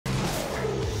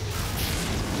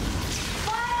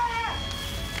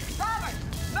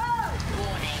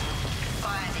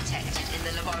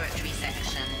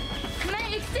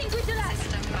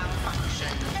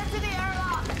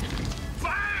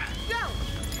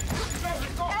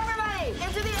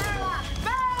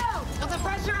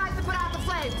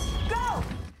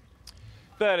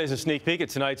That is a sneak peek at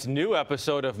tonight's new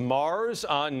episode of Mars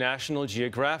on National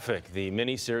Geographic. The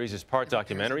miniseries is part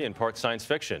documentary and part science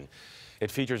fiction.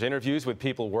 It features interviews with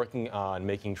people working on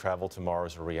making travel to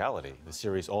Mars a reality. The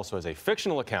series also has a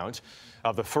fictional account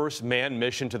of the first manned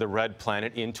mission to the Red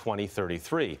Planet in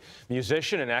 2033.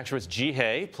 Musician and actress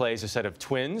Jihae plays a set of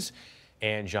twins,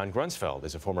 and John Grunsfeld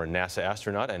is a former NASA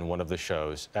astronaut and one of the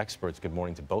show's experts. Good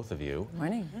morning to both of you. Good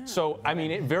morning. So, I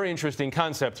mean, very interesting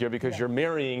concept here because you're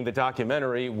marrying the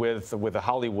documentary with a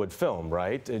Hollywood film,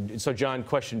 right? So, John,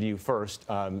 question to you first.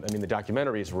 I mean, the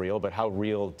documentary is real, but how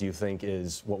real do you think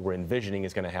is what we're envisioning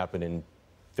is going to happen in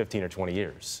 15 or 20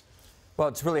 years? Well,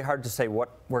 it's really hard to say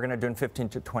what we're going to do in 15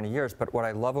 to 20 years, but what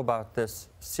I love about this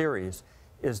series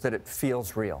is that it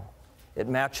feels real. It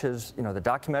matches, you know, the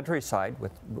documentary side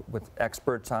with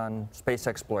experts on space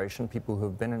exploration, people who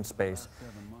have been in space,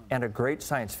 and a great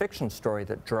science fiction story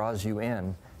that draws you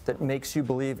in, that makes you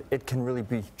believe it can really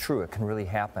be true, it can really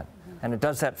happen. And it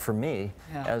does that for me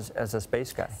as a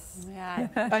space guy. Yeah.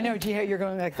 I know, Jihae, you're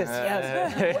going like this.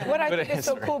 Yes. What I think is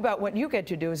so cool about what you get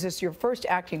to do is this your first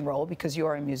acting role, because you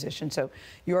are a musician, so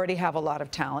you already have a lot of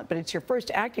talent, but it's your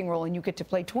first acting role and you get to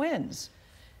play twins.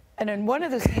 And in one of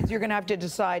the scenes, you're going to have to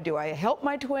decide, do I help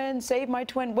my twin, save my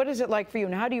twin? What is it like for you,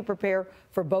 and how do you prepare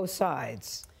for both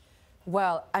sides?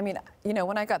 Well, I mean, you know,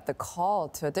 when I got the call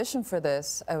to audition for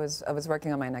this, I was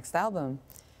working on my next album,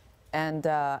 and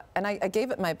I gave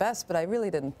it my best, but I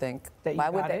really didn't think that why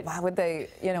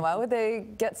would they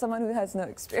get someone who has no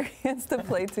experience to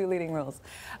play two leading roles?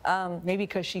 Maybe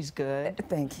because she's good.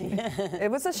 Thank you. It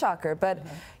was a shocker, but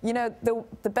you know,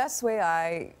 the best way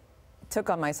I took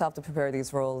on myself to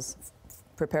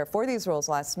prepare for these roles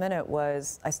last minute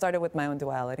was I started with my own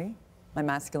duality, my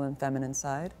masculine, feminine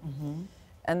side,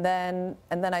 and then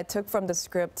I took from the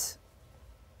script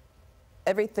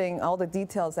everything, all the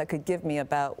details that could give me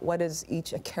about what is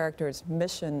each character's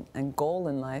mission and goal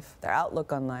in life, their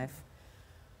outlook on life,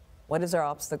 what is their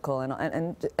obstacle,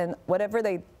 and whatever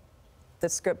the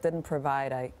script didn't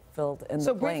provide, I filled in the blanks.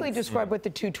 So briefly describe what the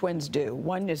two twins do.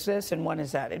 One is this and one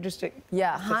is that.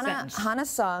 Hannah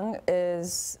Sung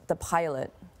is the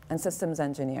pilot and systems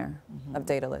engineer of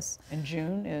Daedalus. And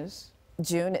June is?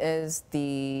 June is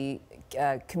the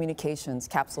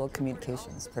capsule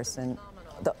communications person,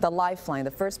 the lifeline,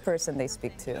 the first person they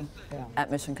speak to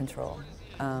at mission control.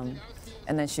 And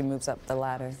then she moves up the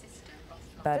ladder.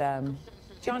 But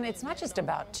John, it's not just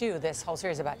about, this whole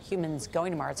series about humans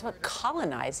going to Mars. It's about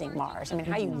colonizing Mars. I mean,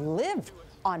 how you live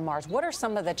on Mars. What are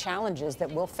some of the challenges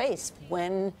that we'll face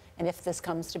when and if this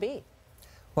comes to be?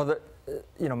 Well,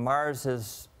 you know, Mars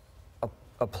is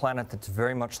a planet that's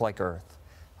very much like Earth.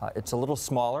 It's a little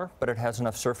smaller, but it has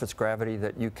enough surface gravity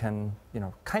that you can, you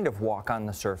know, kind of walk on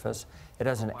the surface. It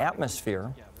has an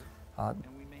atmosphere,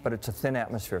 but it's a thin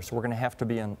atmosphere, so we're going to have to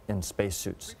be in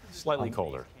spacesuits. Slightly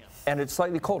colder. And it's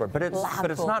slightly colder, but it's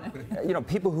not, you know,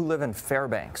 people who live in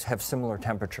Fairbanks have similar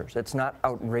temperatures. It's not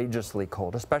outrageously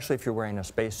cold, especially if you're wearing a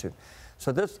spacesuit.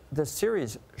 So this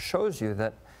series shows you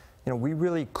that, you know, we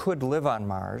really could live on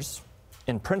Mars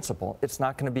in principle. It's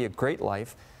not going to be a great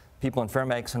life. People in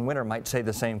Fairbanks in winter might say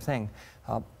the same thing.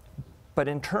 But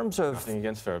in terms of nothing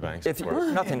against Fairbanks,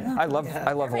 nothing. I love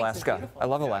Alaska. I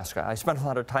love Alaska. I spent a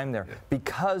lot of time there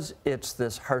because it's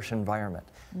this harsh environment.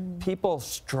 People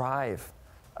strive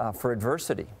for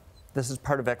adversity. This is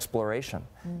part of exploration.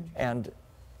 And,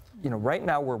 you know, right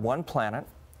now we're one planet.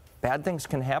 Bad things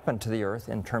can happen to the Earth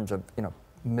in terms of, you know,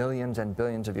 millions and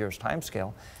billions of years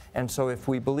timescale. And so if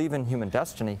we believe in human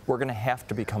destiny, we're going to have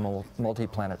to become a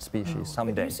multi-planet species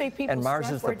someday. But you say people and Mars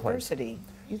strive is for the place. adversity.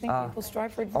 You think people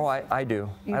strive for adversity? Oh, I do.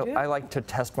 You do? I like to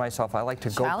test myself. I like to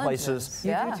go places.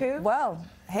 You do too? Well,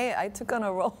 hey, I took on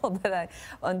a role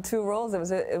on two roles.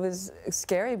 It was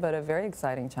scary, but a very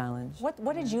exciting challenge.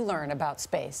 What did you learn about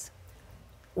space?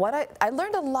 I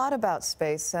learned a lot about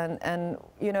space, and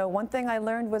you know, one thing I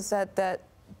learned was that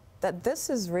this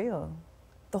is real.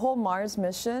 The whole Mars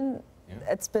mission,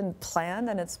 it's been planned,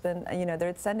 and it's been, you know,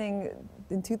 they're sending,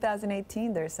 in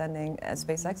 2018, they're sending,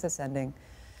 SpaceX is sending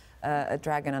a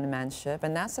Dragon unmanned ship,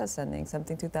 and NASA's sending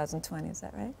something 2020, is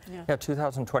that right? Yeah,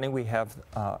 2020 we have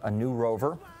a new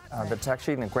rover that's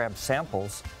actually going to grab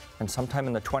samples, and sometime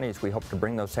in the 20s we hope to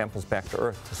bring those samples back to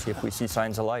Earth to see if we see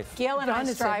signs of life. Gail and I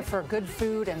strive for good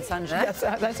food and sunshine. Yes,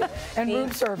 that's it. And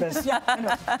room service. John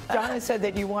has said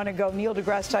that you want to go. Neil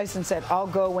deGrasse Tyson said, I'll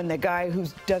go when the guy who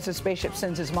does the spaceship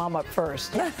sends his mom up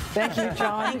first. Thank you,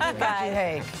 John. Thank you, guys.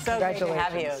 Hey, so great to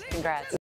have you. Congrats.